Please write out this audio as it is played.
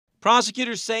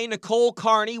Prosecutors say Nicole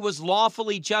Carney was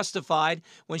lawfully justified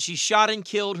when she shot and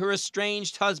killed her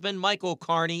estranged husband, Michael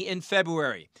Carney, in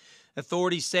February.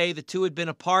 Authorities say the two had been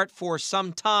apart for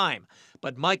some time,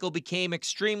 but Michael became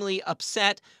extremely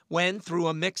upset when, through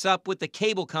a mix-up with the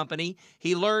cable company,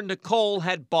 he learned Nicole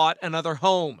had bought another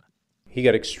home. He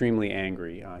got extremely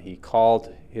angry. He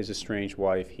called his estranged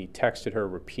wife, he texted her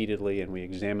repeatedly, and we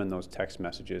examined those text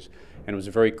messages, and it was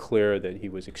very clear that he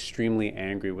was extremely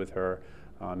angry with her,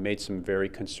 made some very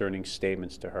concerning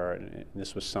statements to her, and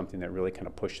this was something that really kind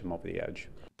of pushed him over the edge.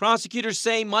 Prosecutors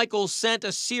say Michael sent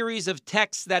a series of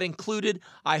texts that included,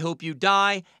 "I hope you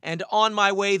die," and "on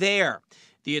my way there."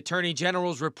 The Attorney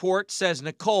General's report says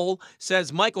Nicole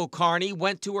says Michael Carney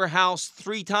went to her house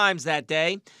 3 times that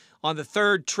day. On the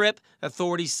third trip,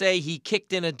 authorities say he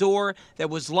kicked in a door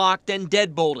that was locked and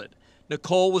deadbolted.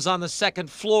 Nicole was on the second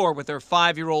floor with her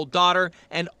 5-year-old daughter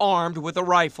and armed with a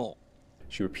rifle.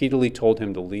 She repeatedly told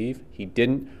him to leave. He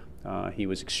didn't. He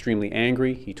was extremely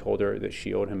angry. He told her that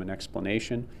she owed him an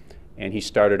explanation, and he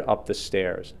started up the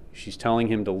stairs. She's telling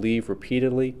him to leave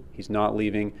repeatedly. He's not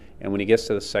leaving, and when he gets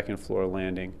to the second floor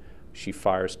landing, she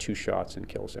fires 2 shots and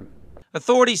kills him.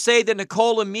 Authorities say that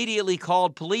Nicole immediately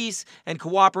called police and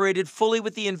cooperated fully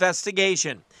with the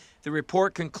investigation. The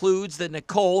report concludes that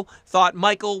Nicole thought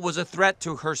Michael was a threat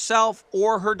to herself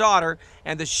or her daughter,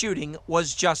 and the shooting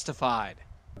was justified.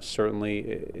 Certainly,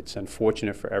 it's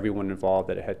unfortunate for everyone involved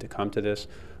that it had to come to this,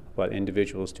 but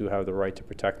individuals do have the right to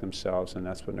protect themselves, and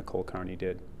that's what Nicole Carney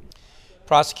did.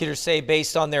 Prosecutors say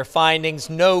based on their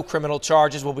findings, no criminal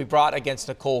charges will be brought against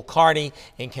Nicole Carney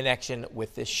in connection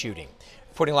with this shooting.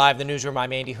 Reporting live in the newsroom,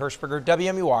 I'm Andy Hirschberger,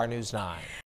 WMUR News 9.